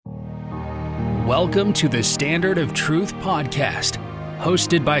Welcome to the Standard of Truth podcast,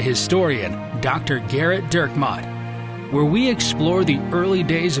 hosted by historian Dr. Garrett Dirkmaat, where we explore the early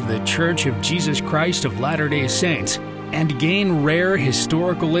days of the Church of Jesus Christ of Latter-day Saints and gain rare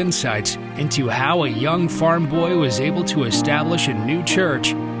historical insights into how a young farm boy was able to establish a new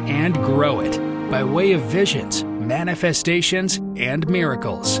church and grow it by way of visions, manifestations, and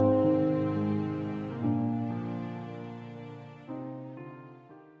miracles.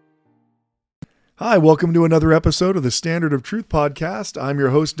 Hi, welcome to another episode of the Standard of Truth podcast. I'm your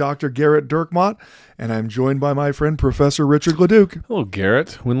host, Dr. Garrett Dirkmaat, and I'm joined by my friend, Professor Richard Leduc. Hello,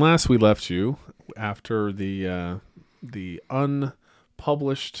 Garrett. When last we left you, after the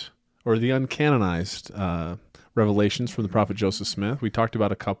unpublished or the uncanonized revelations from the prophet Joseph Smith, we talked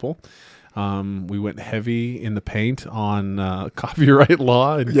about a couple. We went heavy in the paint on copyright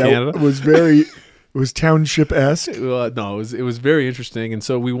law in Canada. It was township-esque. No, it was very interesting. And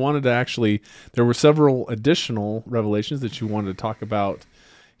so we wanted to there were several additional revelations that you wanted to talk about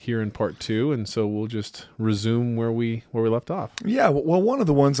here in part 2. And so we'll just resume where we left off. Yeah, well, one of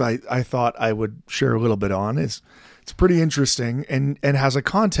the ones I thought I would share a little bit on is it's pretty interesting and has a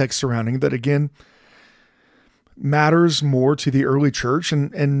context surrounding that, again, matters more to the early church.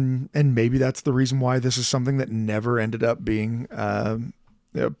 And maybe that's the reason why this is something that never ended up being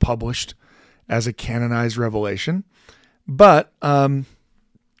published as a canonized revelation. But in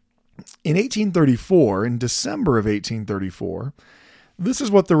 1834, in December of 1834, this is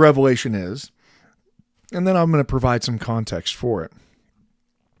what the revelation is. And then I'm going to provide some context for it.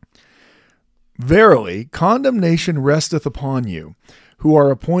 Verily, condemnation resteth upon you, who are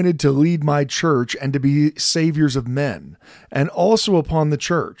appointed to lead my church and to be saviors of men, and also upon the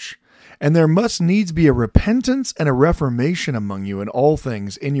church. And there must needs be a repentance and a reformation among you in all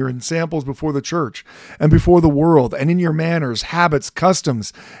things, in your ensamples before the church and before the world, and in your manners, habits,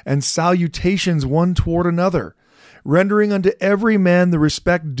 customs, and salutations one toward another, rendering unto every man the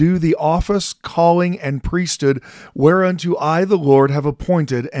respect due the office, calling, and priesthood, whereunto I, the Lord, have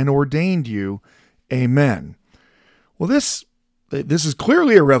appointed and ordained you. Amen. Well, this is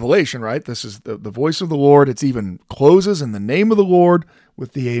clearly a revelation, right? This is the voice of the Lord. It's even closes in the name of the Lord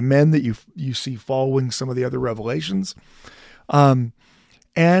with the amen that you see following some of the other revelations. And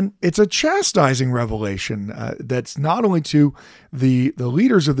it's a chastising revelation that's not only to the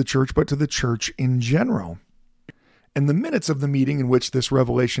leaders of the church, but to the church in general. And the minutes of the meeting in which this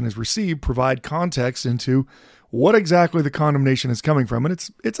revelation is received provide context into what exactly the condemnation is coming from. And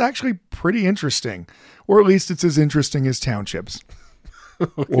it's actually pretty interesting, or at least it's as interesting as townships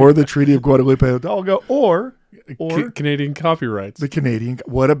or the Treaty of Guadalupe Hidalgo or Canadian copyrights. The Canadian.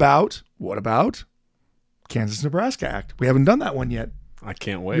 What about Kansas-Nebraska Act? We haven't done that one yet. I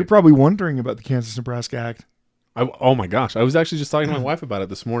can't wait. You're probably wondering about the Kansas-Nebraska Act. Oh my gosh. I was actually just talking to my wife about it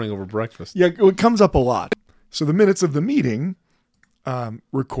this morning over breakfast. Yeah, it comes up a lot. So the minutes of the meeting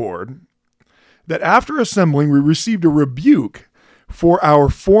record that after assembling, we received a rebuke for our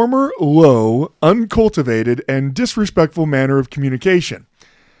former low, uncultivated, and disrespectful manner of communication.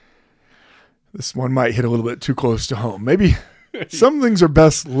 This one might hit a little bit too close to home. Maybe some things are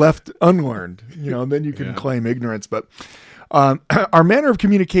best left unlearned, and then you can claim ignorance. But our manner of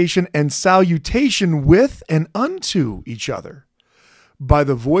communication and salutation with and unto each other by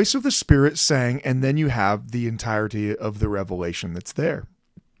the voice of the Spirit sang, and then you have the entirety of the revelation that's there.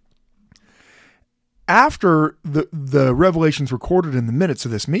 After the revelations recorded in the minutes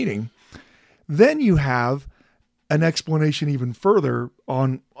of this meeting, then you have an explanation even further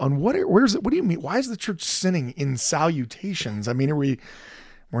on what do you mean? Why is the church sinning in salutations? I mean,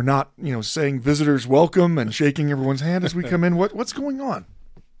 we're not, saying visitors welcome and shaking everyone's hand as we come in. What's going on?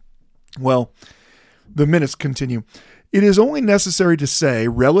 Well, the minutes continue. It is only necessary to say,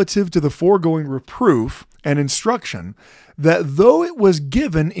 relative to the foregoing reproof and instruction, that though it was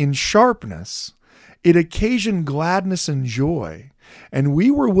given in sharpness, it occasioned gladness and joy, and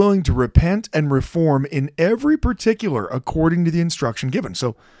we were willing to repent and reform in every particular according to the instruction given.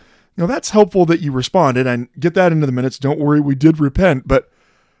 So, that's helpful that you responded, and get that into the minutes. Don't worry, we did repent, but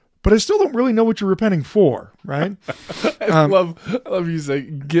I still don't really know what you're repenting for, right? I love you say,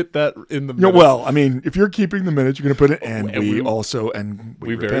 get that in the minutes. Well, I mean, if you're keeping the minutes, you're going to put it, and we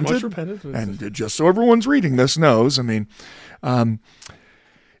repented, very much repented. And just so everyone's reading this knows,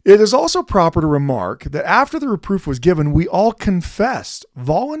 it is also proper to remark that after the reproof was given, we all confessed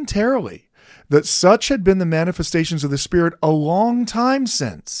voluntarily that such had been the manifestations of the Spirit a long time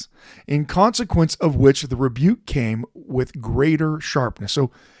since, in consequence of which the rebuke came with greater sharpness.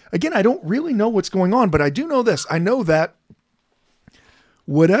 So again, I don't really know what's going on, but I do know this. I know that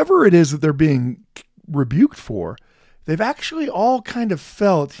whatever it is that they're being rebuked for, they've actually all kind of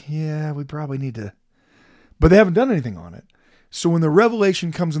felt, yeah, we probably need to, but they haven't done anything on it. So when the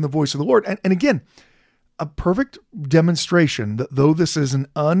revelation comes in the voice of the Lord, and again, a perfect demonstration that though this is an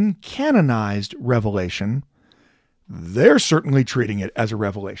uncanonized revelation, they're certainly treating it as a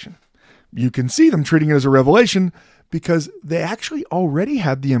revelation. You can see them treating it as a revelation because they actually already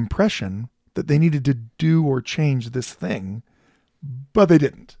had the impression that they needed to do or change this thing, but they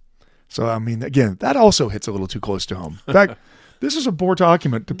didn't. So, I mean, again, that also hits a little too close to home. In fact, this is a poor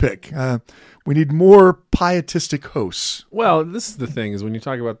document to pick. We need more pietistic hosts. Well, this is the thing, is when you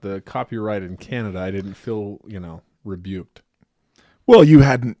talk about the copyright in Canada, I didn't feel, rebuked. Well, you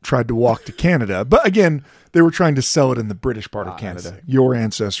hadn't tried to walk to Canada, but again, they were trying to sell it in the British part of Canada. Your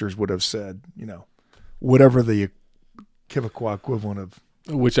ancestors would have said, whatever the Quebecois equivalent of.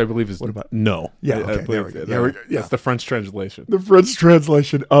 Which I believe is no. Yeah, okay, there we go. That's the French translation. The French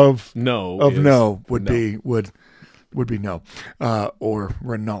translation of no would be no, or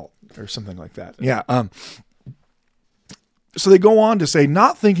Renault or something like that. Yeah. So they go on to say,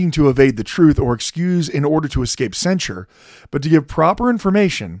 not thinking to evade the truth or excuse in order to escape censure, but to give proper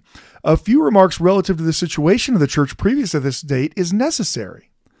information, a few remarks relative to the situation of the church previous to this date is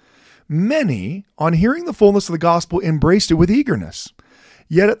necessary. Many, on hearing the fullness of the gospel, embraced it with eagerness,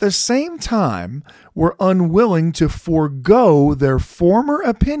 yet at the same time were unwilling to forego their former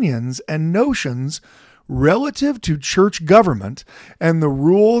opinions and notions relative to church government and the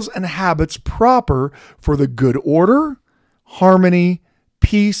rules and habits proper for the good order, harmony,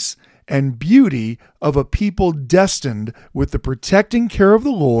 peace, and beauty of a people destined with the protecting care of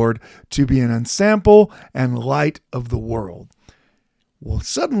the Lord to be an ensample and light of the world. Well,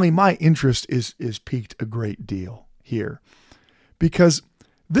 suddenly my interest is piqued a great deal here, because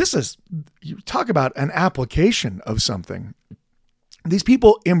this is, you talk about an application of something. These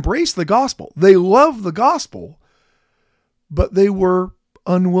people embrace the gospel. They love the gospel, but they were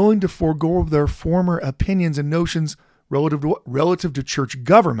unwilling to forego their former opinions and notions relative to church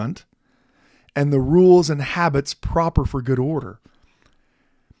government and the rules and habits proper for good order.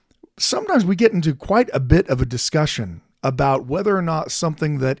 Sometimes we get into quite a bit of a discussion about whether or not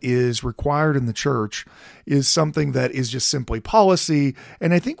something that is required in the church is something that is just simply policy.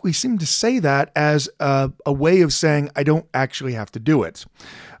 And I think we seem to say that as a way of saying, I don't actually have to do it.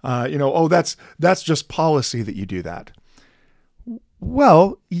 That's just policy that you do that.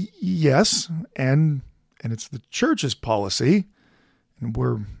 Well, yes. And it's the church's policy, and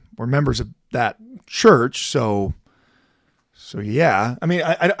we're members of that church. So yeah, I mean,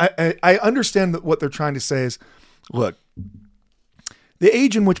 I understand that what they're trying to say is, look, the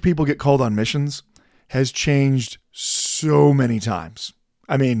age in which people get called on missions has changed so many times.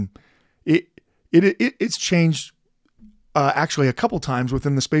 I mean, it's changed actually a couple times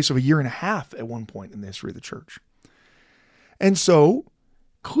within the space of a year and a half at one point in the history of the church. And so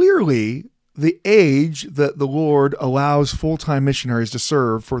clearly the age that the Lord allows full-time missionaries to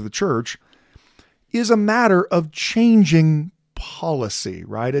serve for the church is a matter of changing policy,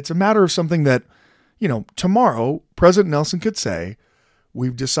 right? It's a matter of something that, tomorrow President Nelson could say,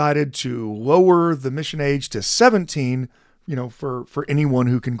 we've decided to lower the mission age to 17, for anyone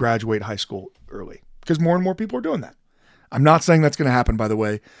who can graduate high school early, because more and more people are doing that. I'm not saying that's going to happen, by the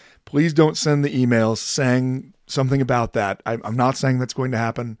way. Please don't send the emails saying something about that. I'm not saying that's going to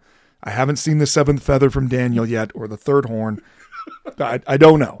happen. I haven't seen the seventh feather from Daniel yet, or the third horn. I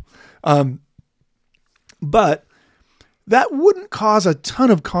don't know. But that wouldn't cause a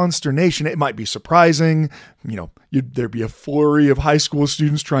ton of consternation. It might be surprising. There'd be a flurry of high school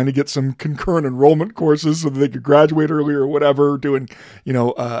students trying to get some concurrent enrollment courses so that they could graduate early or whatever, doing,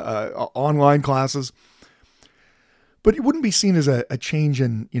 online classes. But it wouldn't be seen as a change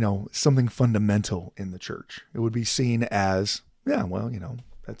in, something fundamental in the church. It would be seen as,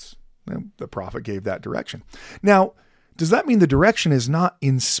 that's, the prophet gave that direction. Now, does that mean the direction is not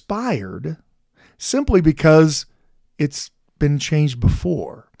inspired simply because it's been changed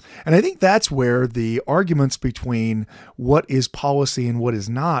before? And I think that's where the arguments between what is policy and what is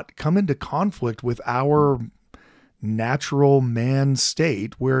not come into conflict with our natural man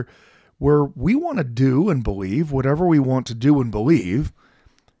state, where we want to do and believe whatever we want to do and believe,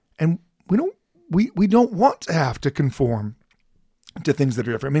 and we don't want to have to conform to things that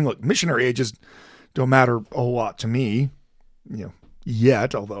are different. I mean, look, missionary ages don't matter a whole lot to me,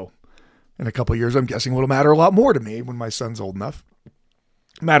 yet, although in a couple of years, I'm guessing it'll matter a lot more to me when my son's old enough.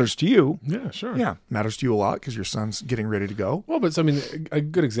 Matters to you. Yeah, sure. Yeah, matters to you a lot because your son's getting ready to go. Well, but a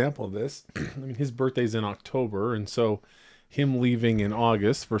good example of this, his birthday's in October, and so him leaving in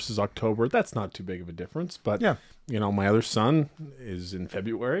August versus October, that's not too big of a difference. But, yeah. My other son is in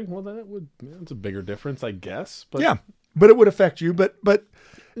February. Well, that's a bigger difference, I guess. But, yeah. but it would affect you. But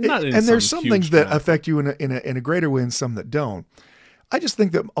Not in and there's some some huge things that amount. affect you in a greater way and some that don't. I just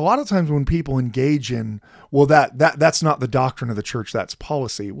think that a lot of times when people engage in, well, that's not the doctrine of the church, that's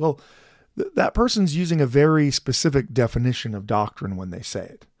policy. Well, that person's using a very specific definition of doctrine when they say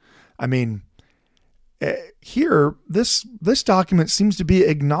it. I mean, here, this document seems to be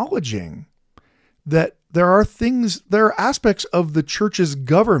acknowledging that there are aspects of the church's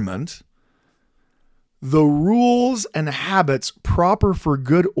government, the rules and habits proper for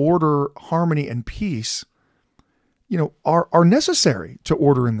good order, harmony, and peace, are necessary to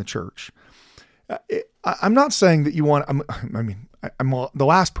order in the church. I'm not saying that you want, I'm the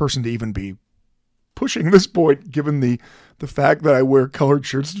last person to even be pushing this point, given the fact that I wear colored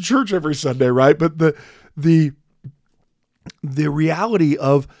shirts to church every Sunday, right? But the reality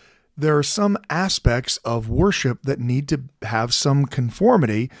of there are some aspects of worship that need to have some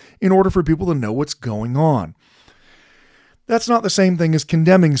conformity in order for people to know what's going on. That's not the same thing as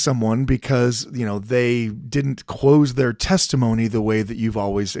condemning someone because, they didn't close their testimony the way that you've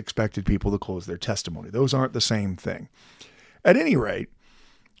always expected people to close their testimony. Those aren't the same thing. At any rate,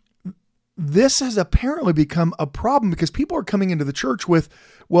 this has apparently become a problem because people are coming into the church with,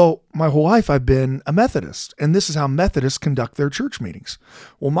 well, my whole life I've been a Methodist, and this is how Methodists conduct their church meetings.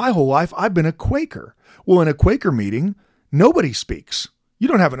 Well, my whole life I've been a Quaker. Well, in a Quaker meeting, nobody speaks. You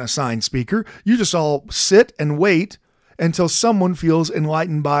don't have an assigned speaker. You just all sit and wait until someone feels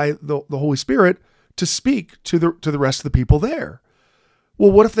enlightened by the Holy Spirit to speak to the rest of the people there.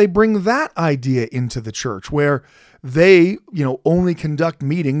 Well, what if they bring that idea into the church where they, only conduct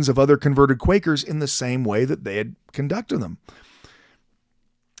meetings of other converted Quakers in the same way that they had conducted them?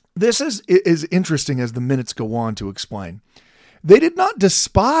 This is interesting as the minutes go on to explain. They did not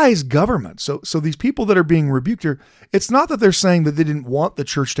despise government. So these people that are being rebuked here, it's not that they're saying that they didn't want the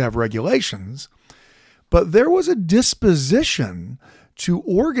church to have regulations, but there was a disposition to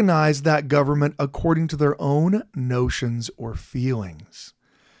organize that government according to their own notions or feelings.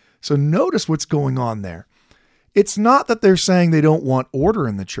 So notice what's going on there. It's not that they're saying they don't want order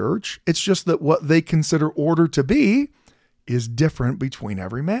in the church. It's just that what they consider order to be is different between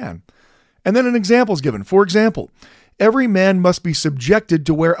every man. And then an example is given. For example, every man must be subjected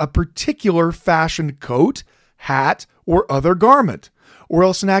to wear a particular fashioned coat, hat, or other garment, or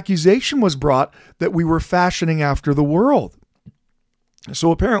else an accusation was brought that we were fashioning after the world.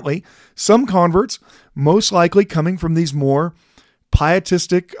 So apparently, some converts, most likely coming from these more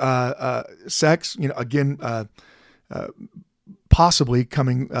pietistic sects, possibly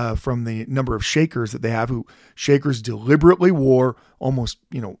coming from the number of Shakers that they have, who Shakers deliberately wore almost,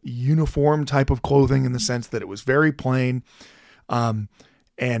 uniform type of clothing in the sense that it was very plain, and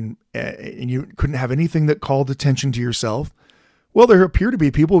you couldn't have anything that called attention to yourself. Well, there appear to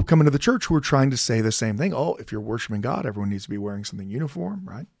be people who come into the church who are trying to say the same thing. Oh, if you're worshiping God, everyone needs to be wearing something uniform,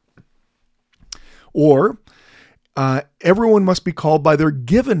 right? Or everyone must be called by their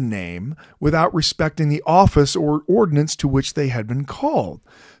given name without respecting the office or ordinance to which they had been called.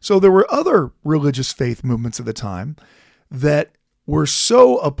 So there were other religious faith movements at the time that were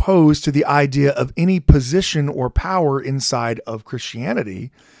so opposed to the idea of any position or power inside of Christianity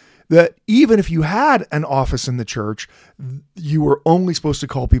that even if you had an office in the church, you were only supposed to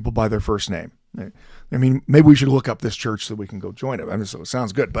call people by their first name. I mean, maybe we should look up this church so we can go join it. I mean, so it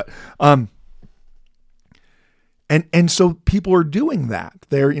sounds good, but and so people are doing that.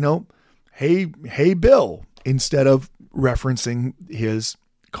 They're, hey, Bill, instead of referencing his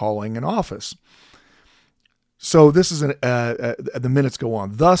calling and office. So this is the minutes go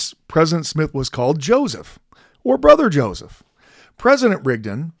on. Thus, President Smith was called Joseph or Brother Joseph. President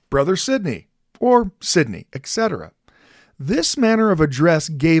Rigdon, Brother Sidney, or Sidney, etc. This manner of address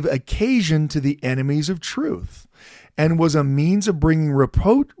gave occasion to the enemies of truth and was a means of bringing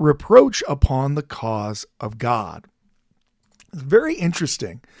reproach upon the cause of God. It's very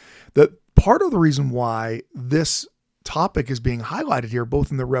interesting that part of the reason why this topic is being highlighted here,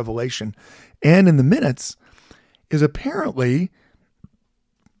 both in the Revelation and in the minutes, is apparently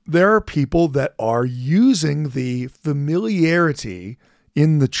there are people that are using the familiarity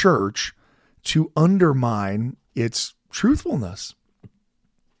in the church to undermine its truthfulness.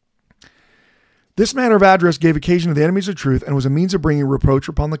 This manner of address gave occasion to the enemies of truth and was a means of bringing reproach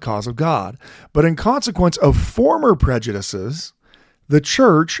upon the cause of God. But in consequence of former prejudices, the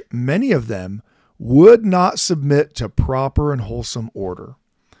church, many of them, would not submit to proper and wholesome order.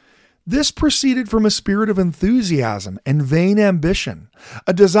 This proceeded from a spirit of enthusiasm and vain ambition,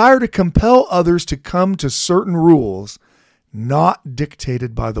 a desire to compel others to come to certain rules not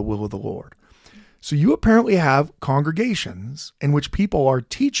dictated by the will of the Lord. So you apparently have congregations in which people are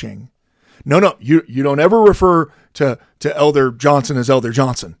teaching No, you don't ever refer to Elder Johnson as Elder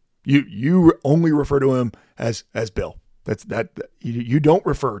Johnson. You only refer to him as Bill. You don't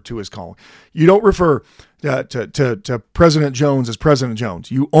refer to his calling. You don't refer to President Jones as President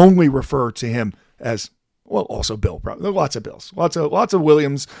Jones. You only refer to him as, well, also Bill. Probably. There are lots of Bills, lots of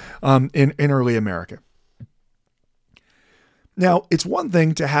Williams in early America. Now, it's one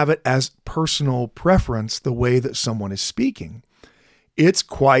thing to have it as personal preference, the way that someone is speaking. It's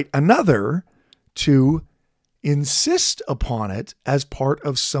quite another to insist upon it as part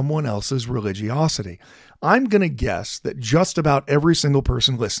of someone else's religiosity. I'm going to guess that just about every single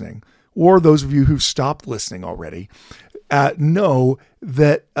person listening, or those of you who've stopped listening already, know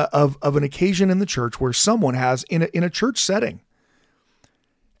that of an occasion in the church where someone has, in a church setting,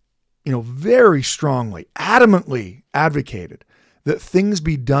 very strongly, adamantly advocated that things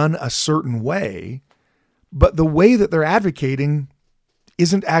be done a certain way, but the way that they're advocating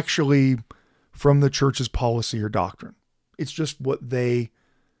isn't actually from the church's policy or doctrine. It's just what they,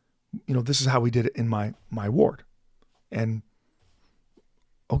 this is how we did it in my ward. And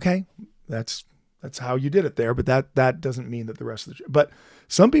okay, that's how you did it there, but that doesn't mean that the rest of the, but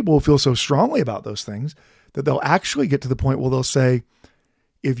some people will feel so strongly about those things that they'll actually get to the point where they'll say,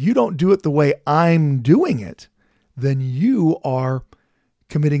 if you don't do it the way I'm doing it, then you are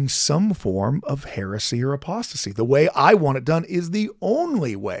committing some form of heresy or apostasy. The way I want it done is the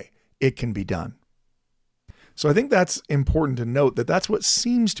only way it can be done. So I think that's important to note, that that's what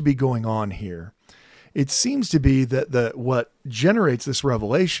seems to be going on here. It seems to be that what generates this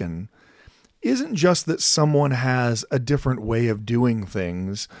revelation isn't just that someone has a different way of doing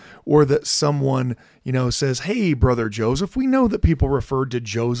things, or that someone, says, hey, Brother Joseph. We know that people referred to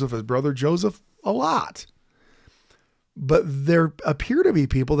Joseph as Brother Joseph a lot. But there appear to be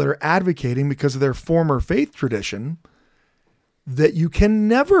people that are advocating, because of their former faith tradition, that you can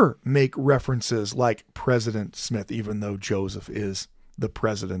never make references like President Smith, even though Joseph is the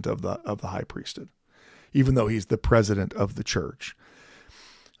president of the high priesthood, even though he's the president of the church.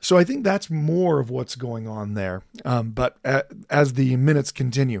 So I think that's more of what's going on there. But as the minutes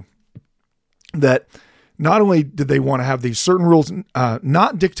continue, that not only did they want to have these certain rules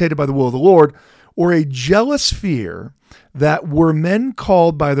not dictated by the will of the Lord, or a jealous fear that were men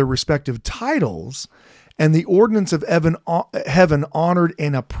called by their respective titles and the ordinance of heaven honored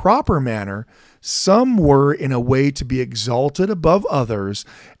in a proper manner, some were in a way to be exalted above others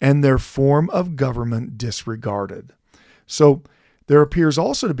and their form of government disregarded. So there appears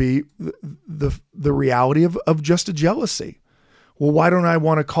also to be the reality of just a jealousy. Well, why don't I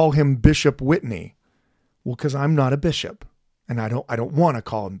want to call him Bishop Whitney? Well, because I'm not a bishop, and I don't want to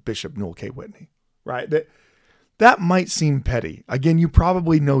call him Bishop Newell K. Whitney, right? That might seem petty. Again, you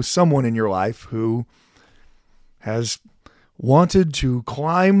probably know someone in your life who has wanted to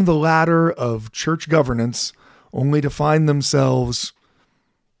climb the ladder of church governance only to find themselves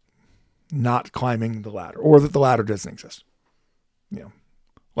not climbing the ladder, or that the ladder doesn't exist.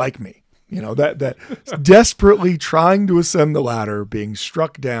 Like me, that desperately trying to ascend the ladder, being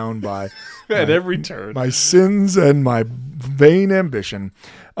struck down by at every turn, my sins and my vain ambition.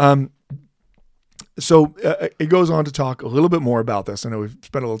 So it goes on to talk a little bit more about this. I know we've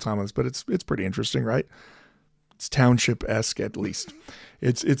spent a little time on this, but it's pretty interesting, right? It's township-esque, at least.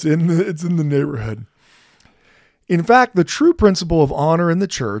 It's in the neighborhood. In fact, the true principle of honor in the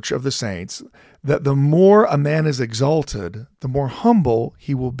church of the saints, that the more a man is exalted, the more humble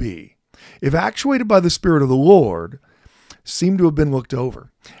he will be, if actuated by the Spirit of the Lord, seem to have been looked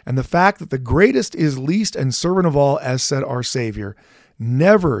over. And the fact that the greatest is least and servant of all, as said our Savior,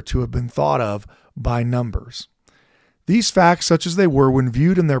 never to have been thought of by numbers. These facts, such as they were when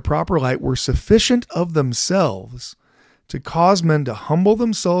viewed in their proper light, were sufficient of themselves to cause men to humble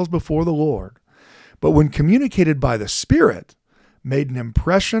themselves before the Lord, but when communicated by the Spirit, made an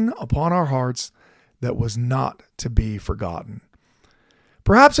impression upon our hearts that was not to be forgotten.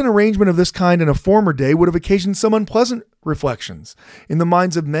 Perhaps an arrangement of this kind in a former day would have occasioned some unpleasant reflections in the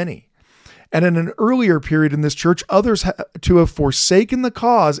minds of many, and in an earlier period in this church, others to have forsaken the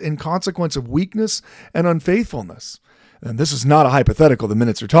cause in consequence of weakness and unfaithfulness. And this is not a hypothetical the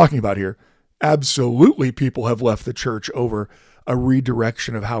minutes are talking about here. Absolutely, people have left the church over a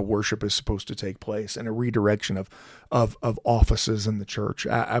redirection of how worship is supposed to take place, and a redirection of offices in the church.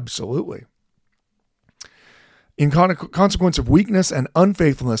 Absolutely. In consequence of weakness and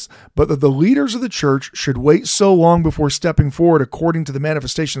unfaithfulness, but that the leaders of the church should wait so long before stepping forward according to the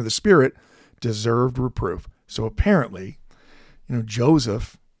manifestation of the Spirit deserved reproof. So apparently,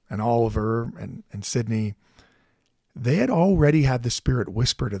 Joseph and Oliver and Sidney, they had already had the Spirit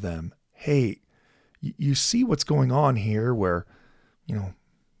whisper to them, hey, you see what's going on here where,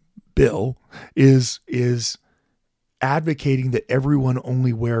 Bill is advocating that everyone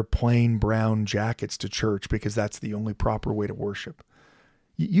only wear plain brown jackets to church because that's the only proper way to worship.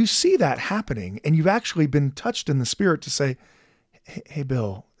 You see that happening, and you've actually been touched in the spirit to say, hey,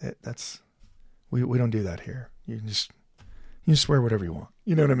 Bill, we don't do that here. You just wear whatever you want.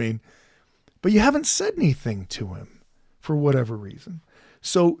 You know what I mean? But you haven't said anything to him for whatever reason.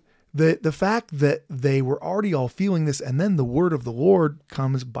 So the fact that they were already all feeling this, and then the word of the Lord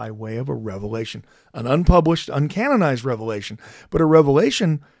comes by way of a revelation, an unpublished, uncanonized revelation, but a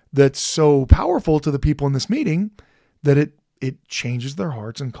revelation that's so powerful to the people in this meeting that it changes their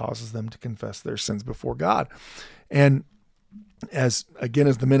hearts and causes them to confess their sins before God. And as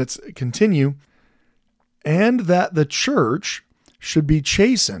the minutes continue, and that the church should be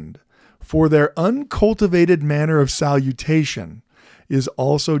chastened for their uncultivated manner of salutation is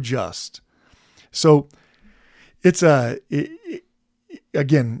also just. So it's again,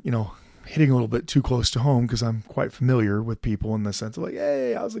 hitting a little bit too close to home because I'm quite familiar with people in the sense of like,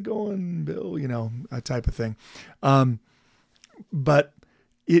 hey, how's it going, Bill? That type of thing. But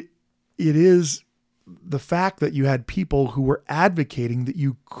it is the fact that you had people who were advocating that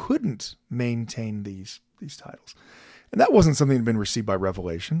you couldn't maintain these titles. And that wasn't something that had been received by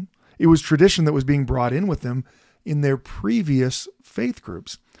revelation. It was tradition that was being brought in with them in their previous faith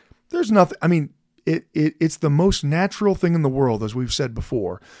groups. There's nothing, it's the most natural thing in the world, as we've said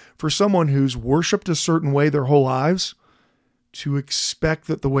before, for someone who's worshiped a certain way their whole lives to expect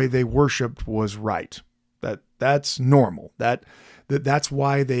that the way they worshiped was right. That's normal. That's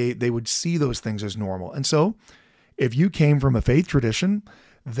why they would see those things as normal. And so if you came from a faith tradition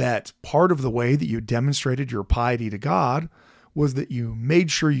that part of the way that you demonstrated your piety to God was that you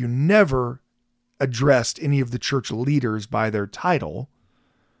made sure you never addressed any of the church leaders by their title,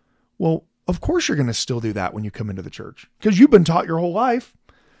 well, of course you're going to still do that when you come into the church because you've been taught your whole life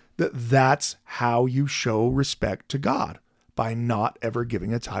that that's how you show respect to God, by not ever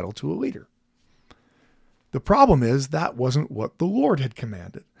giving a title to a leader. The problem is that wasn't what the Lord had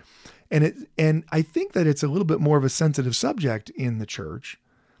commanded. And I think that it's a little bit more of a sensitive subject in the church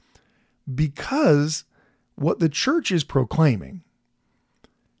because what the church is proclaiming,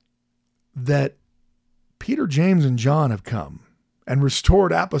 that Peter, James, and John have come and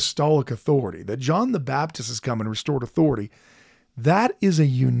restored apostolic authority, that John the Baptist has come and restored authority, that is a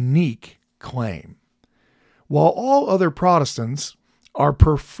unique claim. While all other Protestants are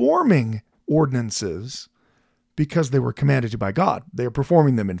performing ordinances because they were commanded to by God, they are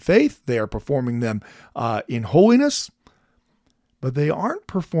performing them in faith, they are performing them in holiness, but they aren't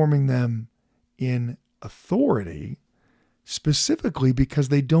performing them in authority, specifically because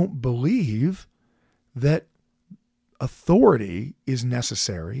they don't believe that authority is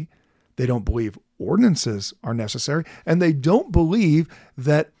necessary. They don't believe ordinances are necessary, and they don't believe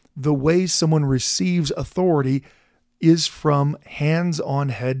that the way someone receives authority is from hands-on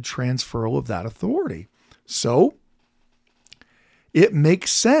head transferal of that authority. So it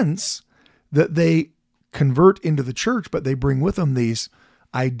makes sense that they convert into the church, but they bring with them these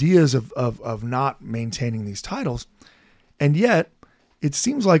ideas of not maintaining these titles. And yet it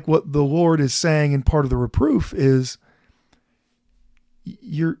seems like what the Lord is saying in part of the reproof is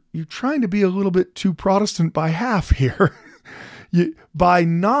you're trying to be a little bit too Protestant by half here. By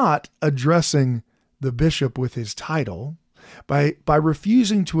not addressing the bishop with his title, by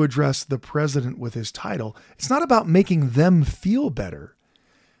refusing to address the president with his title, it's not about making them feel better,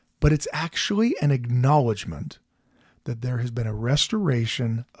 but it's actually an acknowledgement that there has been a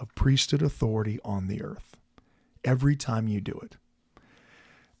restoration of priesthood authority on the earth every time you do it.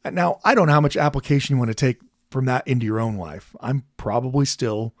 Now, I don't know how much application you want to take from that into your own life. I'm probably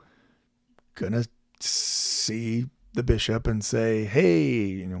still going to see the bishop and say,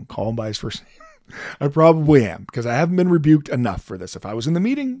 hey, call him by his first name. I probably am, because I haven't been rebuked enough for this. If I was in the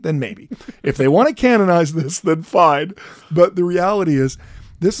meeting, then maybe. If they want to canonize this, then fine. But the reality is,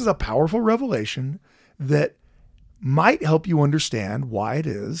 this is a powerful revelation that might help you understand why it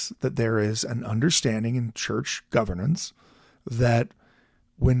is that there is an understanding in church governance that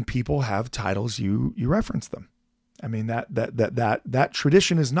when people have titles, you reference them. I mean, that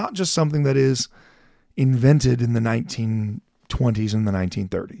tradition is not just something that is invented in the 1920s and the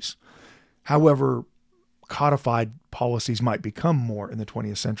 1930s. However, codified policies might become more in the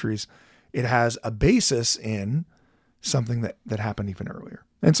 20th centuries. It has a basis in something that happened even earlier.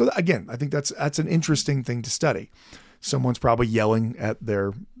 And so again, I think that's an interesting thing to study. Someone's probably yelling at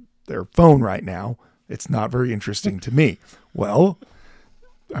their phone right now. It's not very interesting to me. Well,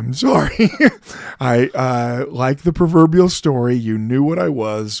 I'm sorry. I like the proverbial story. You knew what I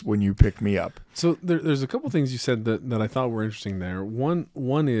was when you picked me up. So there's a couple things you said that I thought were interesting there. One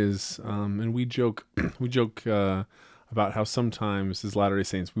is, and we joke about how sometimes as Latter-day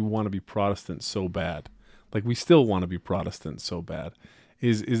Saints we want to be Protestant so bad, like we still want to be Protestant so bad.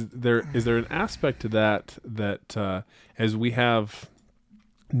 Is there an aspect to that as we have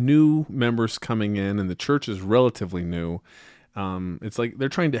new members coming in and the church is relatively new, it's like they're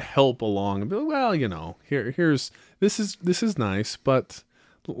trying to help along and be like, well, here's this is nice, but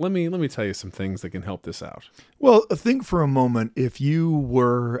let me tell you some things that can help this out. Well, think for a moment, if you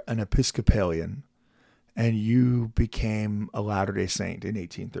were an Episcopalian and you became a Latter-day Saint in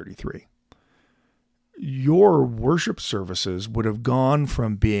 1833, your worship services would have gone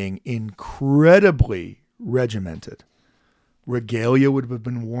from being incredibly regimented. Regalia would have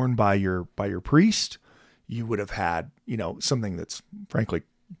been worn by your priest. You would have had, something that's frankly,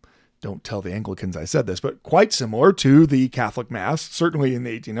 don't tell the Anglicans I said this, but quite similar to the Catholic Mass, certainly in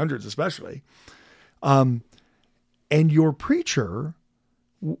the 1800s especially. And your preacher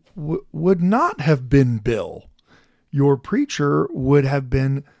would not have been Bill. Your preacher would have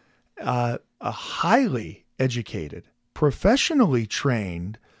been a highly educated, professionally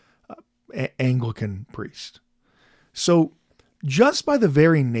trained Anglican priest. So just by the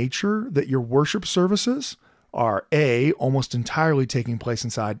very nature that your worship services are almost entirely taking place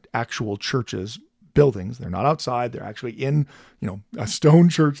inside actual churches, buildings, they're not outside, they're actually in, a stone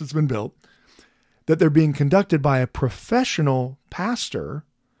church that's been built, that they're being conducted by a professional pastor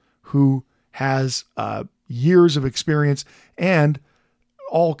who has years of experience and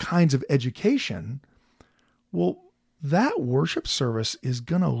all kinds of education. Well, that worship service is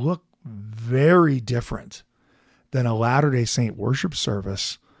going to look very different than a Latter-day Saint worship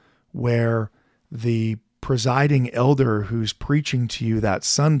service where the presiding elder who's preaching to you that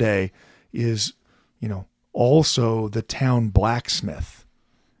Sunday is, also the town blacksmith.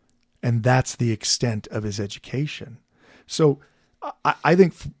 And that's the extent of his education. So I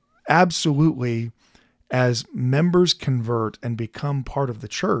think absolutely, as members convert and become part of the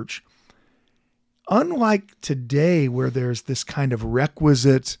church, unlike today where there's this kind of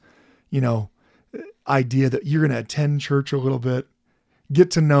requisite, idea that you're going to attend church a little bit,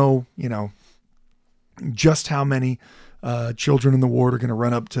 get to know, just how many children in the ward are going to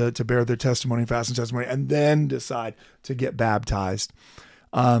run up to bear their testimony, fast and testimony, and then decide to get baptized.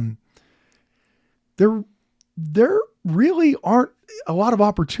 There really aren't a lot of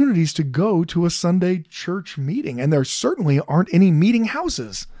opportunities to go to a Sunday church meeting, and there certainly aren't any meeting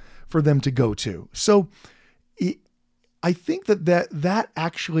houses for them to go to. So I think that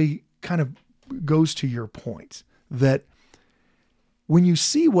actually kind of goes to your point that when you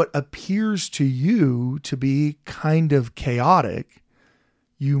see what appears to you to be kind of chaotic,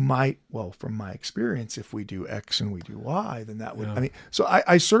 you might, from my experience, if we do X and we do Y, then that would, so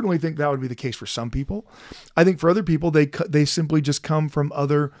I certainly think that would be the case for some people. I think for other people, they simply just come from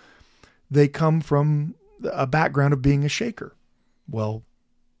a background of being a shaker. Well,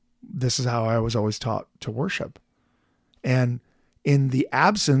 this is how I was always taught to worship. And in the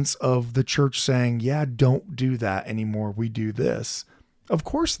absence of the church saying, yeah, don't do that anymore, we do this, of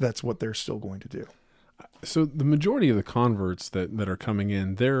course, that's what they're still going to do. So the majority of the converts that are coming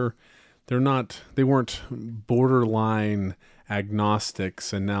in, they weren't borderline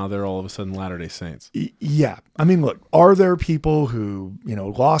agnostics, and now they're all of a sudden Latter-day Saints. Yeah. I mean, look, are there people who,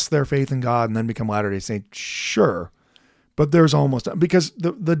 lost their faith in God and then become Latter-day Saints? Sure. But there's almost, because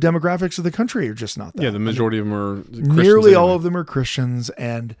the demographics of the country are just not that. Yeah, the majority of them are Christians. Nearly all of them are Christians,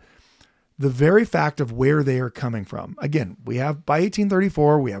 and the very fact of where they are coming from. Again, by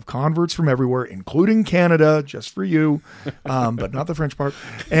 1834, we have converts from everywhere, including Canada, just for you, but not the French part.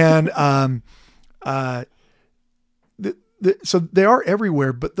 And so they are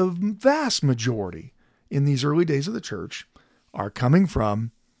everywhere, but the vast majority in these early days of the church are coming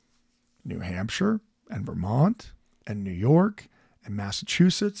from New Hampshire and Vermont and New York and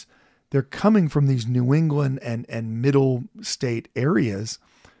Massachusetts. They're coming from these New England and middle state areas.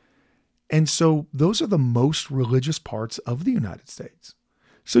 And so those are the most religious parts of the United States.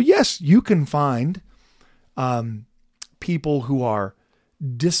 So yes, you can find people who are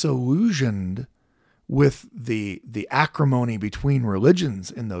disillusioned with the acrimony between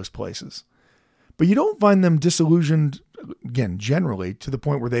religions in those places. But you don't find them disillusioned, again, generally, to the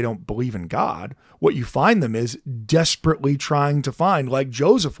point where they don't believe in God. What you find them is desperately trying to find, like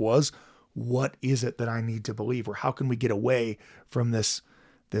Joseph was, what is it that I need to believe? Or how can we get away from this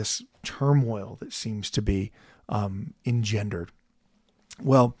turmoil that seems to be engendered?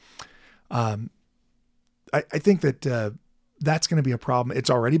 Well, I think that that's going to be a problem. It's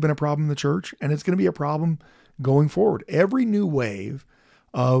already been a problem in the church, and it's going to be a problem going forward. Every new wave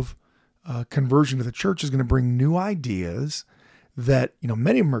of conversion to the church is going to bring new ideas that,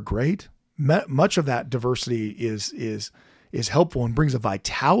 many of them are great. Much of that diversity is helpful and brings a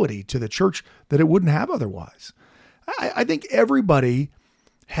vitality to the church that it wouldn't have otherwise. I think everybody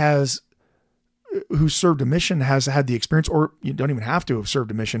who served a mission has had the experience, or you don't even have to have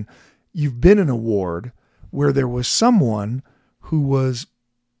served a mission. You've been in a ward where there was someone who was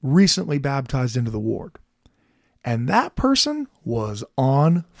recently baptized into the ward. And that person was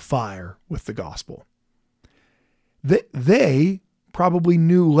on fire with the gospel. They probably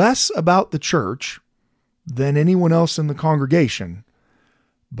knew less about the church than anyone else in the congregation,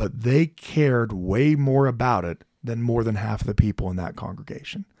 but they cared way more about it than more than half of the people in that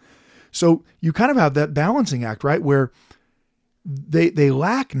congregation. So you kind of have that balancing act, right? Where they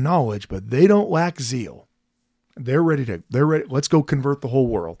lack knowledge, but they don't lack zeal. They're ready. Let's go convert the whole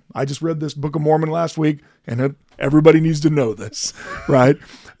world. I just read this Book of Mormon last week, and everybody needs to know this, right?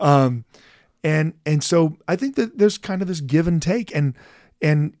 And so I think that there's kind of this give and take, and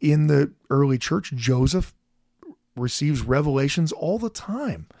in the early church, Joseph receives revelations all the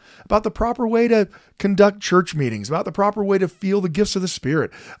time about the proper way to conduct church meetings, about the proper way to feel the gifts of the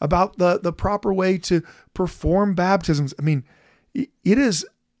Spirit, about the proper way to perform baptisms. I mean, it is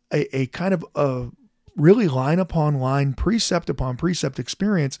a kind of a really line upon line, precept upon precept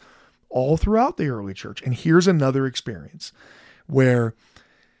experience all throughout the early church. And here's another experience where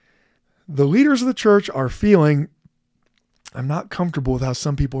the leaders of the church are feeling, I'm not comfortable with how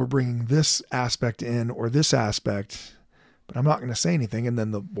some people are bringing this aspect in or this aspect, but I'm not going to say anything. And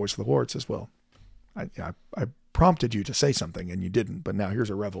then the voice of the Lord says, well, I prompted you to say something and you didn't, but now here's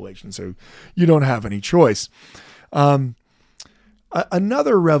a revelation. So you don't have any choice.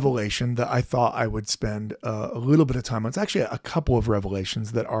 Another revelation that I thought I would spend a little bit of time on, it's actually a couple of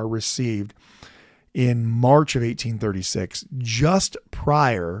revelations that are received in March of 1836, just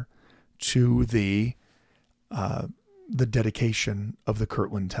prior to the dedication of the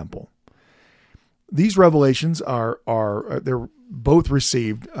Kirtland Temple. These revelations they're both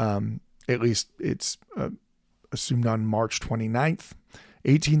received, at least it's assumed on March 29th,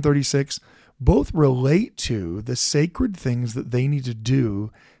 1836. Both relate to the sacred things that they need to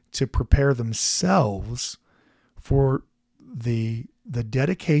do to prepare themselves for the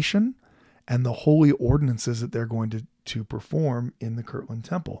dedication and the holy ordinances that they're going to perform in the Kirtland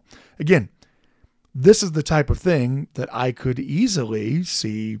Temple. Again, this is the type of thing that I could easily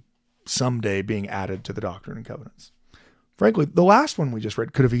see someday being added to the Doctrine and Covenants. Frankly, the last one we just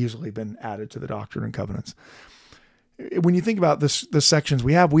read could have easily been added to the Doctrine and Covenants. When you think about the sections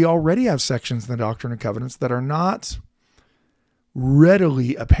we already have sections in the Doctrine and Covenants that are not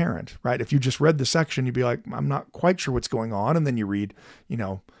readily apparent, right? If you just read the section, you'd be like, I'm not quite sure what's going on. And then you read,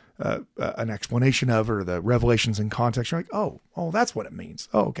 an explanation of it or the revelations in context. You're like, oh, that's what it means.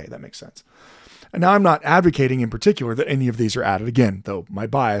 Oh, okay, that makes sense. And now I'm not advocating in particular that any of these are added. Again, though, my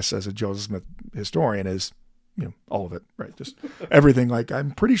bias as a Joseph Smith historian is, all of it, right? Just everything. Like,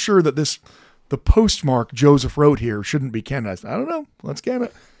 I'm pretty sure that the postmark Joseph wrote here shouldn't be canonized. I don't know. Let's can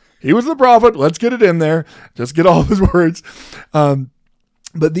it. He was the prophet. Let's get it in there. Just get all of his words.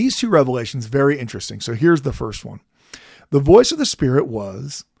 But these two revelations, very interesting. So here's the first one. The voice of the Spirit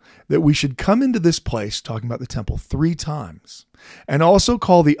was that we should come into this place, talking about the temple, 3 times, and also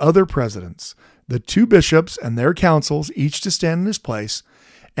call the other presidents, the 2 bishops and their councils, each to stand in his place,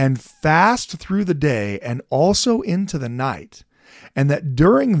 and fast through the day and also into the night. And that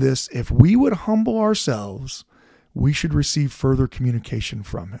during this, if we would humble ourselves, we should receive further communication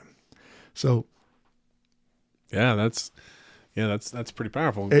from him. So, that's pretty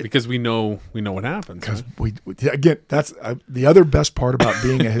powerful because we know what happens. Because again, that's the other best part about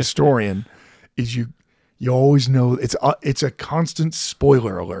being a historian is you always know it's a constant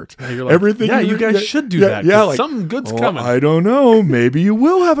spoiler alert. Yeah, like, everything. Yeah, you guys should do that. Yeah, like, something good's coming. I don't know. Maybe you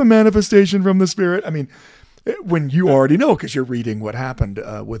will have a manifestation from the Spirit. I mean, when you already know because you're reading what happened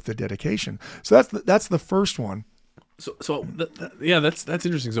with the dedication. So that's the first one. That's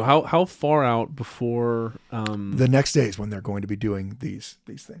interesting. So how far out before the next day is when they're going to be doing these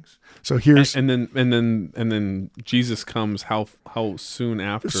things. So here's and then Jesus comes how soon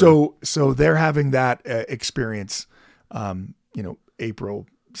after? So they're having that experience, April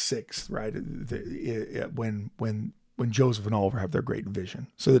 6th, right? When Joseph and Oliver have their great vision.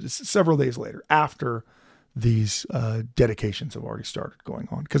 So that it's several days later after these dedications have already started going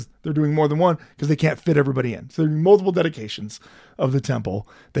on because they're doing more than one because they can't fit everybody in. So they're doing multiple dedications of the temple.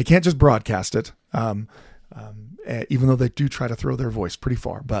 They can't just broadcast it. even though they do try to throw their voice pretty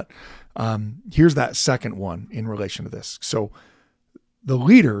far. But here's that second one in relation to this. So the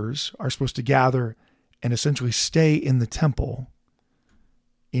leaders are supposed to gather and essentially stay in the temple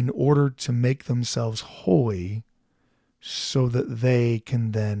in order to make themselves holy so that they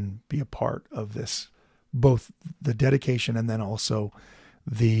can then be a part of this, both the dedication and then also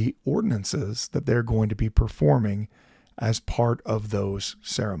the ordinances that they're going to be performing as part of those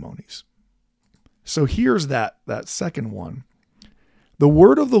ceremonies. So here's that second one. The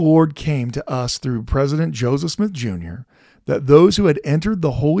word of the Lord came to us through President Joseph Smith Jr. that those who had entered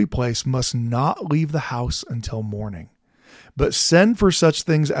the holy place must not leave the house until morning, but send for such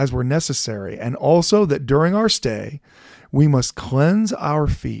things as were necessary, and also that during our stay we must cleanse our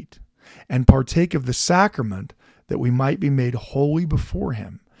feet and partake of the sacrament that we might be made holy before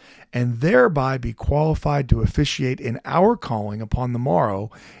him, and thereby be qualified to officiate in our calling upon the morrow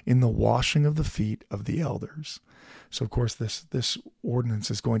in the washing of the feet of the elders. So, of course, this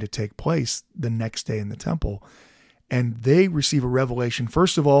ordinance is going to take place the next day in the temple, and they receive a revelation,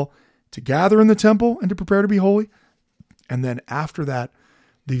 first of all, to gather in the temple and to prepare to be holy, and then after that,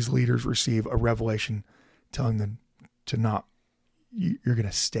 these leaders receive a revelation telling them to not, you're going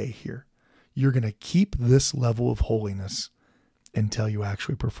to stay here. You're going to keep this level of holiness until you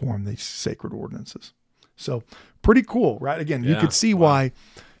actually perform these sacred ordinances. So pretty cool, right? Again, you could see why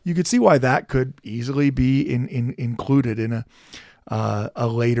that could easily be included in a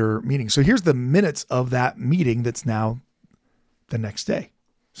later meeting. So here's the minutes of that meeting that's now the next day.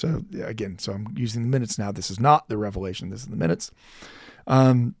 So again, so I'm using the minutes now. This is not the revelation. This is the minutes.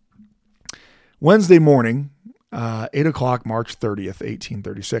 Wednesday morning, 8 o'clock, March 30th,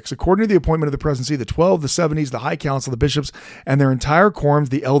 1836. According to the appointment of the presidency, the 12, the 70s, the high council, the bishops, and their entire quorums,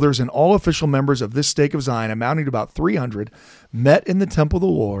 the elders, and all official members of this stake of Zion, amounting to about 300, met in the temple of the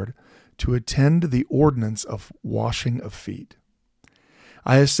Lord to attend the ordinance of washing of feet.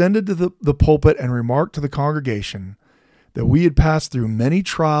 I ascended to the pulpit and remarked to the congregation that we had passed through many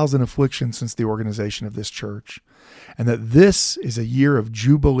trials and afflictions since the organization of this church, and that this is a year of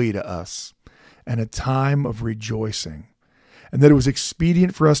jubilee to us and a time of rejoicing, and that it was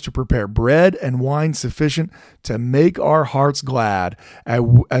expedient for us to prepare bread and wine sufficient to make our hearts glad,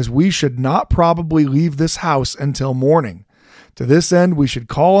 as we should not probably leave this house until morning. To this end, we should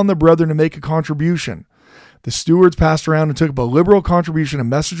call on the brethren to make a contribution. The stewards passed around and took up a liberal contribution, and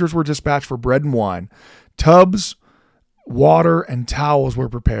messengers were dispatched for bread and wine. Tubs, water, and towels were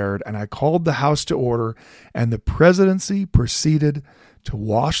prepared, and I called the house to order, and the presidency proceeded to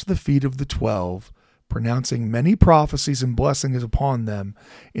wash the feet of the 12, pronouncing many prophecies and blessings upon them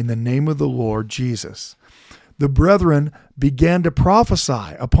in the name of the Lord Jesus. The brethren began to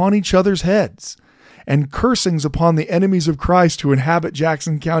prophesy upon each other's heads, and cursings upon the enemies of Christ who inhabit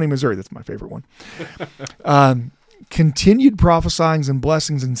Jackson County, Missouri. That's my favorite one. Continued prophesying and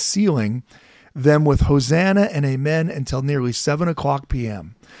blessings and sealing them with Hosanna and Amen until nearly 7 o'clock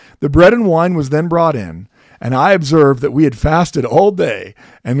p.m. The bread and wine was then brought in, and I observed that we had fasted all day,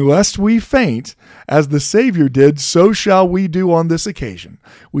 and lest we faint, as the Savior did, so shall we do on this occasion.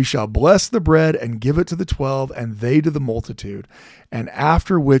 We shall bless the bread and give it to the 12, and they to the multitude, and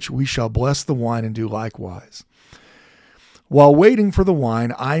after which we shall bless the wine and do likewise. While waiting for the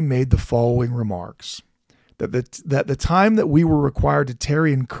wine, I made the following remarks: that the time that we were required to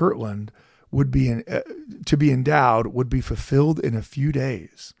tarry in Kirtland would be to be endowed would be fulfilled in a few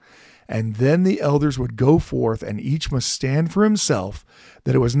days. And then the elders would go forth, and each must stand for himself,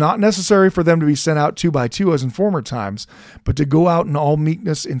 that it was not necessary for them to be sent out 2 by 2 as in former times, but to go out in all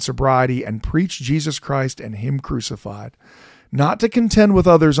meekness and sobriety and preach Jesus Christ and him crucified, not to contend with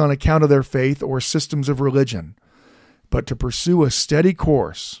others on account of their faith or systems of religion, but to pursue a steady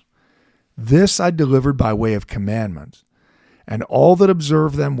course. This I delivered by way of commandment. And all that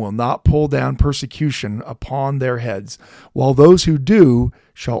observe them will not pull down persecution upon their heads, while those who do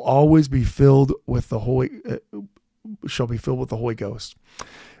shall always be filled with the Holy Ghost.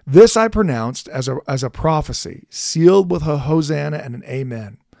 This I pronounced as a prophecy, sealed with a Hosanna and an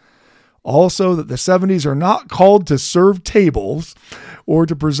Amen. Also that the 70s are not called to serve tables or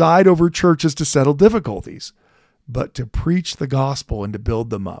to preside over churches to settle difficulties, but to preach the gospel and to build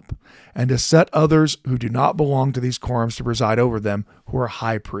them up, and to set others who do not belong to these quorums to preside over them, who are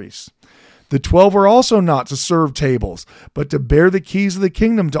high priests. The 12 are also not to serve tables, but to bear the keys of the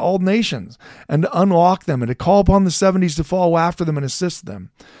kingdom to all nations, and to unlock them, and to call upon the 70s to follow after them and assist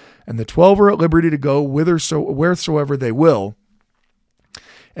them. And the 12 are at liberty to go wheresoever they will.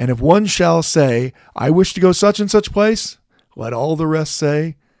 And if one shall say, I wish to go such and such place, let all the rest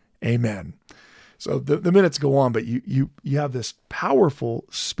say, Amen. So the minutes go on, but you have this powerful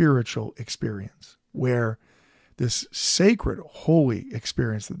spiritual experience. where this sacred, holy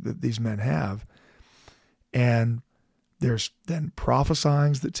experience that these men have, and there's then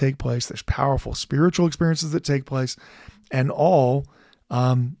prophesyings that take place, there's powerful spiritual experiences that take place, and all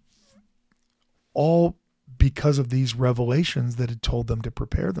because of these revelations that had told them to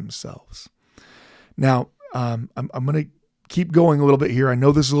prepare themselves. Now, I'm going to keep going a little bit here. I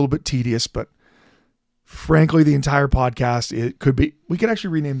know this is a little bit tedious, but frankly, the entire podcast, we could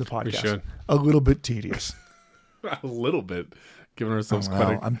actually rename the podcast. We should. A little bit tedious. A little bit, giving ourselves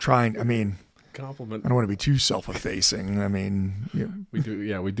quite a I'm trying. I mean, compliment. I don't want to be too self-effacing. I mean, we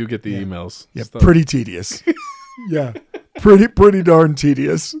do get the emails. Yeah, stuff. pretty tedious. Yeah, pretty darn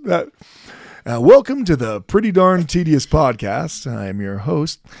tedious. Welcome to the Pretty Darn Tedious Podcast. I am your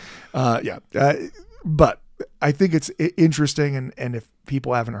host. But I think it's interesting, and if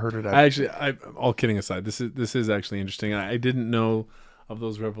people haven't heard it, I all kidding aside, this is actually interesting. I didn't know of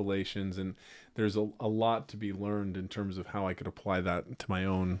those revelations, and there's a lot to be learned in terms of how I could apply that to my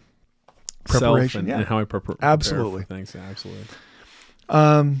own preparation self and how I prepare absolutely for things. Yeah, absolutely.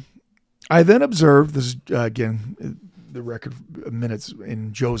 I then observed this again. The record of minutes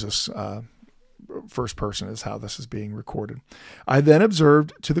in Joseph's first person is how this is being recorded. I then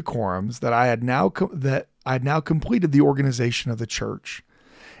observed to the quorums that I had now completed the organization of the church,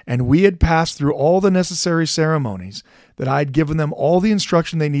 and we had passed through all the necessary ceremonies, that I had given them all the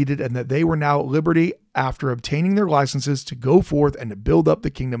instruction they needed, and that they were now at liberty, after obtaining their licenses, to go forth and to build up the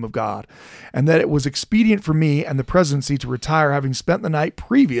kingdom of God, and that it was expedient for me and the presidency to retire, having spent the night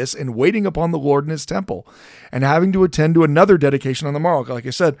previous in waiting upon the Lord in his temple, and having to attend to another dedication on the morrow. Like I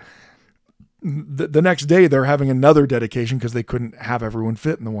said, the next day they're having another dedication because they couldn't have everyone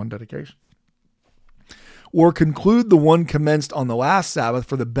fit in the one dedication. Or conclude the one commenced on the last Sabbath,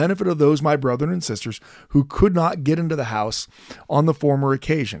 for the benefit of those my brethren and sisters who could not get into the house on the former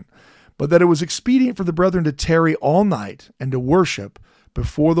occasion, but that it was expedient for the brethren to tarry all night and to worship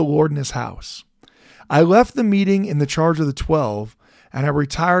before the Lord in his house. I left the meeting in the charge of the 12, and I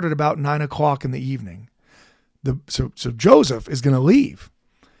retired at about 9:00 in the evening. So Joseph is going to leave.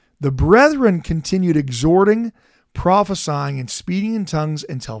 The brethren continued exhorting, prophesying, and speaking in tongues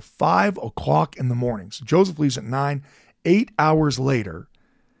until 5:00 in the morning. So Joseph leaves at 9. 8 hours later,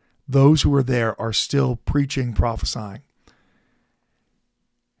 those who were there are still preaching, prophesying.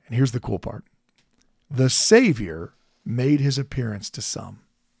 And here's the cool part. The Savior made his appearance to some,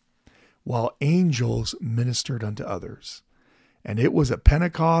 while angels ministered unto others. And it was a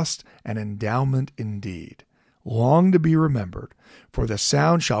Pentecost, an endowment indeed, long to be remembered. For the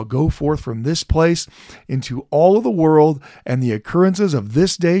sound shall go forth from this place into all of the world, and the occurrences of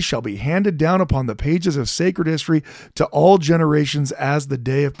this day shall be handed down upon the pages of sacred history to all generations as the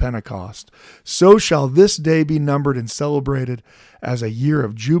day of Pentecost. So shall this day be numbered and celebrated as a year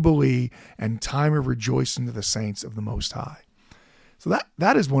of jubilee and time of rejoicing to the saints of the Most High. So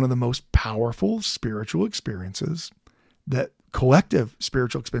that is one of the most powerful spiritual experiences, that collective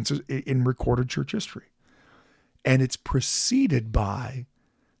spiritual experiences in recorded church history. And it's preceded by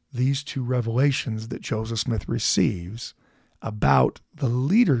these two revelations that Joseph Smith receives about the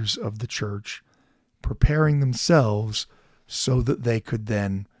leaders of the church preparing themselves so that they could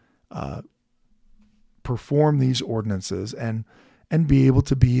then perform these ordinances and be able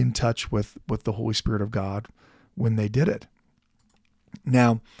to be in touch with the Holy Spirit of God when they did it.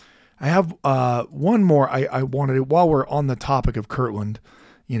 Now, I have one more I wanted, while we're on the topic of Kirtland,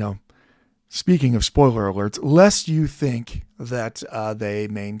 speaking of spoiler alerts, lest you think that they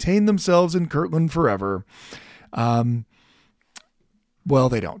maintain themselves in Kirtland forever. Well,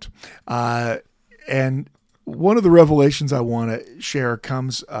 they don't. And one of the revelations I want to share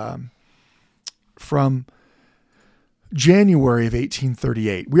comes from January of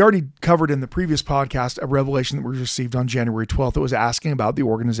 1838. We already covered in the previous podcast a revelation that was received on January 12th that was asking about the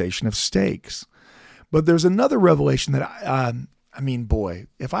organization of stakes. But there's another revelation that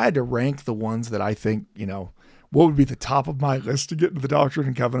if I had to rank the ones that I think, what would be the top of my list to get into the Doctrine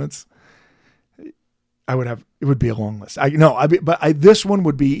and Covenants, it would be a long list. This one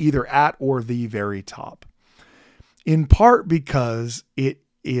would be either at or the very top, in part because it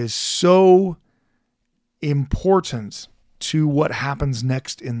is so important to what happens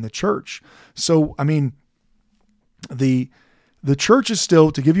next in the church. So, the church is still,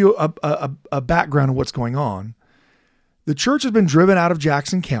 to give you a background of what's going on, the church has been driven out of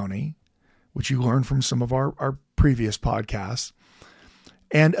Jackson County, which you learned from some of our previous podcasts.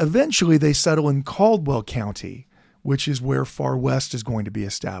 And eventually they settle in Caldwell County, which is where Far West is going to be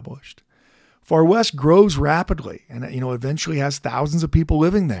established. Far West grows rapidly and, eventually has thousands of people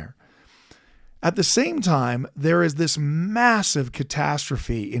living there. At the same time, there is this massive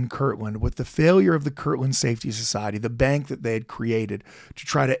catastrophe in Kirtland with the failure of the Kirtland Safety Society, the bank that they had created to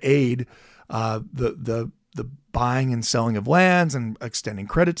try to aid the buying and selling of lands and extending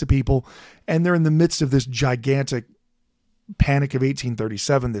credit to people. And they're in the midst of this gigantic panic of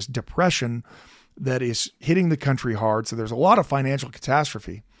 1837, this depression that is hitting the country hard. So there's a lot of financial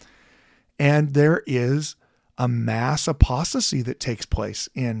catastrophe. And there is a mass apostasy that takes place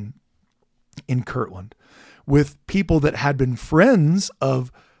in Kirtland with people that had been friends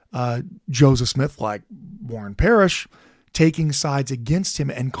of Joseph Smith, like Warren Parrish, taking sides against him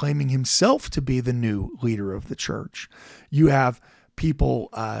and claiming himself to be the new leader of the church. You have people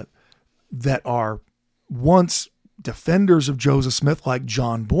that are once defenders of Joseph Smith, like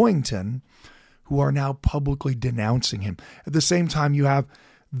John Boynton, who are now publicly denouncing him. At the same time, you have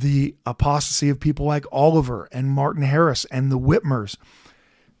the apostasy of people like Oliver and Martin Harris and the Whitmers.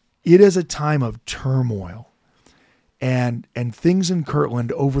 It is a time of turmoil, and things in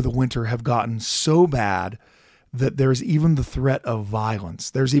Kirtland over the winter have gotten so bad that there's even the threat of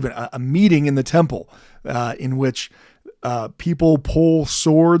violence. There's even a meeting in the temple in which people pull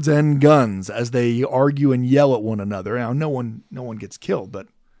swords and guns as they argue and yell at one another. Now, no one gets killed, but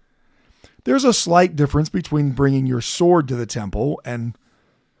there's a slight difference between bringing your sword to the temple and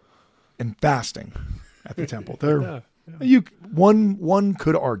fasting at the temple. One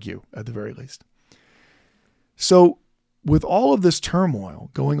could argue at the very least. So with all of this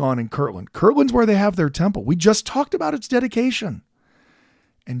turmoil going on in Kirtland, Kirtland's where they have their temple. We just talked about its dedication,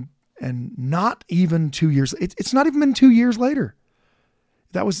 and not even 2 years. It's not even been 2 years later.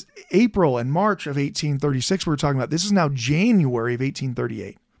 That was April and March of 1836. We were talking about. This is now January of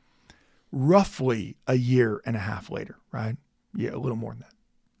 1838. Roughly a year and a half later, right? Yeah, a little more than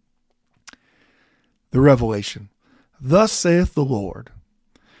that. The revelation. Thus saith the Lord,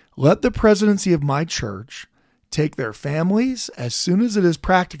 let the presidency of my church take their families as soon as it is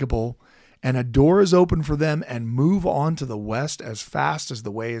practicable and a door is open for them and move on to the west as fast as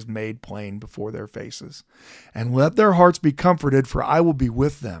the way is made plain before their faces. And let their hearts be comforted, for I will be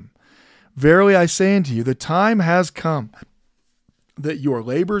with them. Verily I say unto you, the time has come that your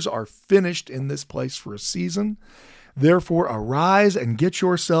labors are finished in this place for a season. Therefore arise and get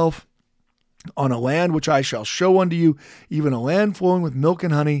yourself on a land which I shall show unto you, even a land flowing with milk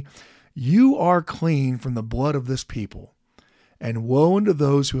and honey. You are clean from the blood of this people. And woe unto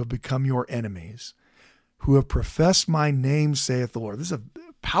those who have become your enemies, who have professed my name, saith the Lord. This is a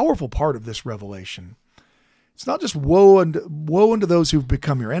powerful part of this revelation. It's not just woe unto those who've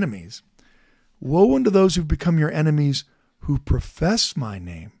become your enemies. Woe unto those who've become your enemies who profess my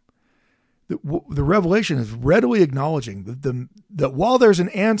name. The revelation is readily acknowledging that while there's an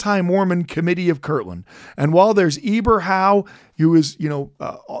anti-Mormon committee of Kirtland, and while there's Eber Howe, who is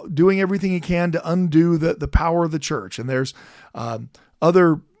doing everything he can to undo the power of the church, and there's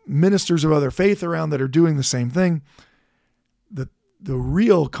other ministers of other faith around that are doing the same thing, the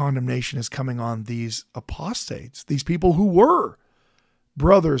real condemnation is coming on these apostates, these people who were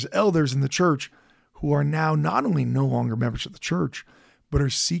brothers, elders in the church, who are now not only no longer members of the church, but are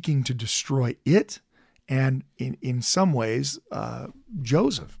seeking to destroy it and in some ways,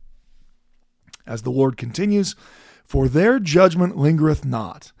 Joseph. As the Lord continues, for their judgment lingereth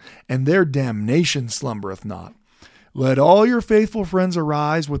not, and their damnation slumbereth not. Let all your faithful friends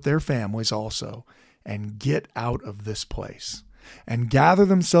arise with their families also, and get out of this place, and gather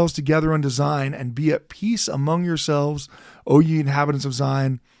themselves together unto Zion, and be at peace among yourselves, O ye inhabitants of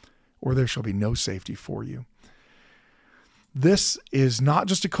Zion, or there shall be no safety for you. This is not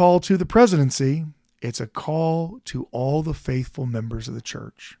just a call to the presidency, it's a call to all the faithful members of the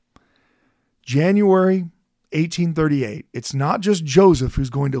church. January 1838, it's not just Joseph who's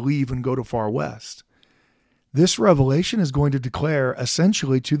going to leave and go to Far West. This revelation is going to declare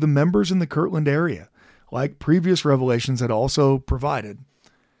essentially to the members in the Kirtland area, like previous revelations had also provided.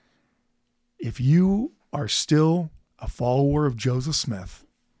 If you are still a follower of Joseph Smith,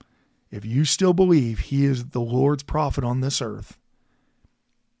 if you still believe he is the Lord's prophet on this earth,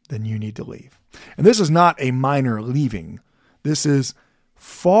 then you need to leave. And this is not a minor leaving. This is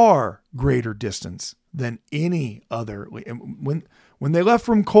far greater distance than any other. When they left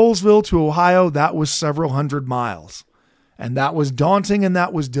from Colesville to Ohio, that was several hundred miles. And that was daunting and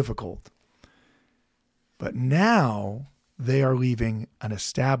that was difficult. But now they are leaving an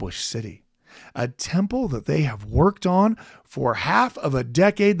established city, a temple that they have worked on for half of a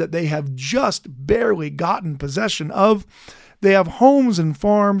decade, that they have just barely gotten possession of. They have homes and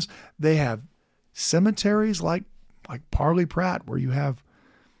farms. They have cemeteries like Parley Pratt, where you have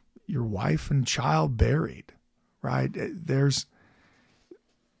your wife and child buried, right? There's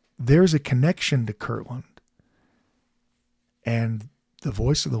there's a connection to Kirtland. And the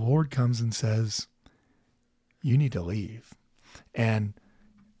voice of the Lord comes and says, you need to leave. And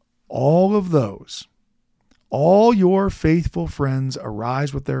all of those, all your faithful friends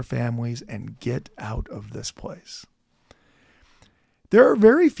arise with their families and get out of this place. There are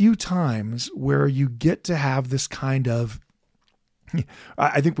very few times where you get to have this kind of,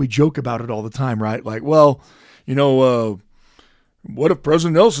 I think we joke about it all the time, right? Like, well, what if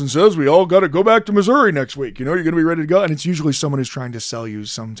President Nelson says we all got to go back to Missouri next week? You're going to be ready to go. And it's usually someone who's trying to sell you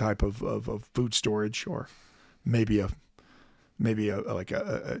some type of food storage, or maybe a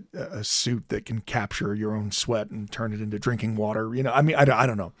suit that can capture your own sweat and turn it into drinking water. I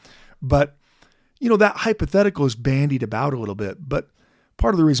don't know. But, that hypothetical is bandied about a little bit. But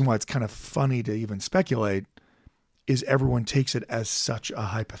part of the reason why it's kind of funny to even speculate is everyone takes it as such a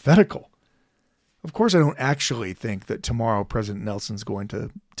hypothetical. Of course, I don't actually think that tomorrow President Nelson's going to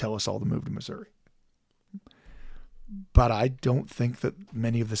tell us all to move to Missouri. But I don't think that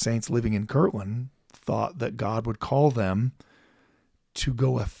many of the saints living in Kirtland thought that God would call them to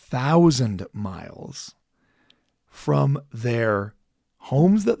go 1,000 miles from their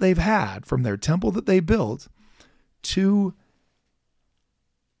homes that they've had, from their temple that they built, to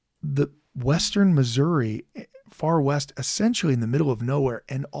the western Missouri, far west, essentially in the middle of nowhere,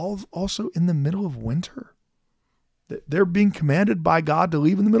 and also in the middle of winter. They're being commanded by God to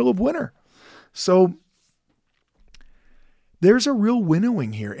leave in the middle of winter. So there's a real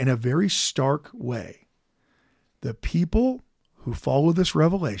winnowing here in a very stark way. The people who follow this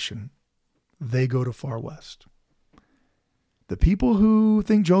revelation, they go to far west. The people who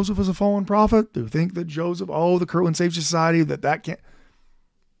think Joseph is a fallen prophet, who think that Joseph, the Kirtland Saved Society, that can't,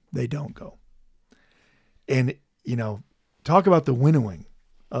 they don't go. And, talk about the winnowing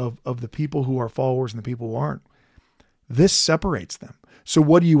of the people who are followers and the people who aren't. This separates them. So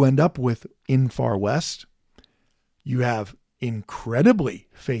what do you end up with in far west? You have incredibly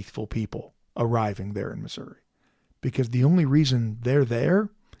faithful people arriving there in Missouri, because the only reason they're there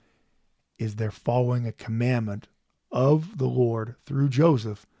is they're following a commandment of the Lord through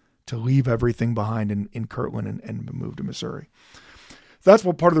Joseph to leave everything behind in Kirtland and move to Missouri. That's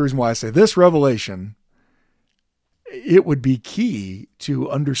what part of the reason why I say this revelation, it would be key to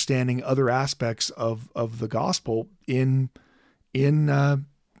understanding other aspects of the gospel in the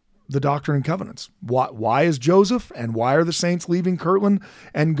Doctrine and Covenants. Why is Joseph and why are the saints leaving Kirtland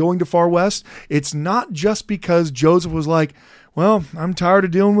and going to far west? It's not just because Joseph was like, well, I'm tired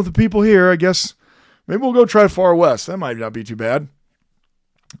of dealing with the people here. I guess maybe we'll go try far west. That might not be too bad.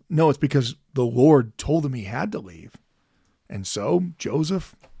 No, it's because the Lord told him he had to leave. And so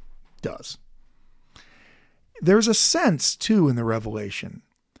Joseph does. There's a sense, too, in the revelation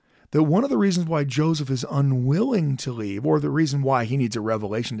that one of the reasons why Joseph is unwilling to leave, or the reason why he needs a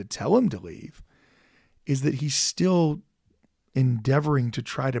revelation to tell him to leave, is that he's still endeavoring to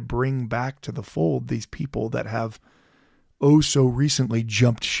try to bring back to the fold these people that have so recently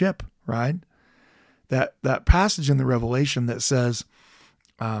jumped ship, right? That passage in the Revelation that says,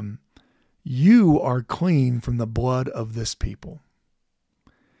 you are clean from the blood of this people.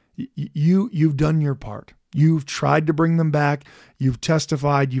 You've done your part. You've tried to bring them back. You've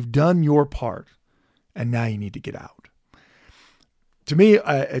testified. You've done your part. And now you need to get out. To me,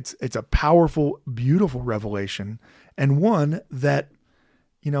 it's a powerful, beautiful revelation, and one that,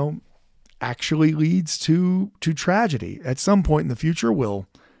 actually leads to tragedy. At some point in the future, we'll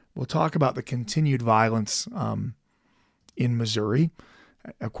talk about the continued violence in Missouri.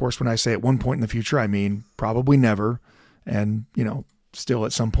 Of course, when I say at one point in the future, I mean probably never, and still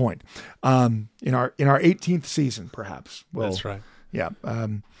at some point in our 18th season, perhaps. Well, that's right. Yeah.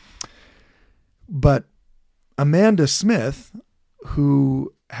 But Amanda Smith,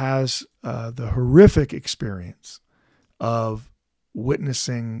 who has the horrific experience of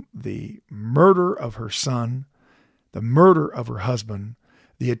witnessing the murder of her son, the murder of her husband,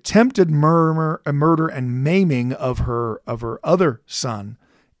 the attempted murder and maiming of her other son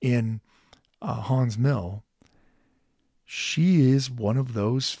in Haun's Mill, she is one of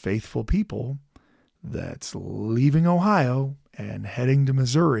those faithful people that's leaving Ohio and heading to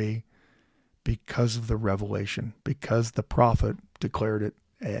Missouri because of the revelation, because the prophet declared it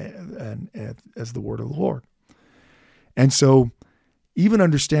as the word of the Lord. And so even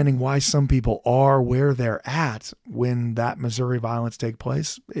understanding why some people are where they're at when that Missouri violence take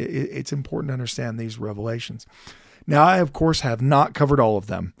place, it's important to understand these revelations. Now, I, of course, have not covered all of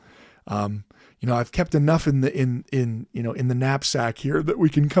them. I've kept enough in the knapsack here that we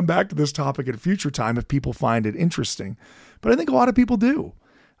can come back to this topic at a future time if people find it interesting. But I think a lot of people do.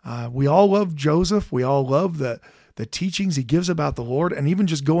 We all love Joseph. We all love the the teachings he gives about the Lord, and even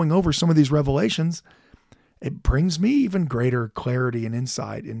just going over some of these revelations, it brings me even greater clarity and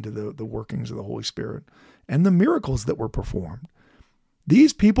insight into the workings of the Holy Spirit and the miracles that were performed.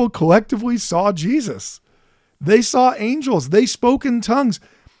 These people collectively saw Jesus. They saw angels. They spoke in tongues.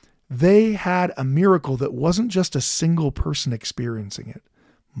 They had a miracle that wasn't just a single person experiencing it.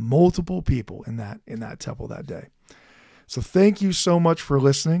 Multiple people in that temple that day. So thank you so much for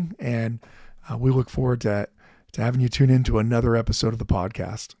listening, and we look forward to having you tune into another episode of the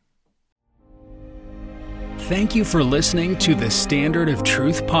podcast. Thank you for listening to the Standard of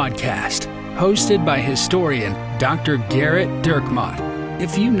Truth podcast, hosted by historian Dr. Gerrit Dirkmaat.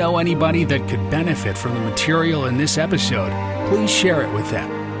 If you know anybody that could benefit from the material in this episode, please share it with them.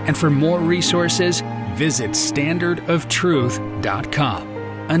 And for more resources, visit standardoftruth.com.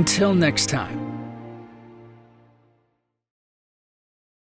 Until next time.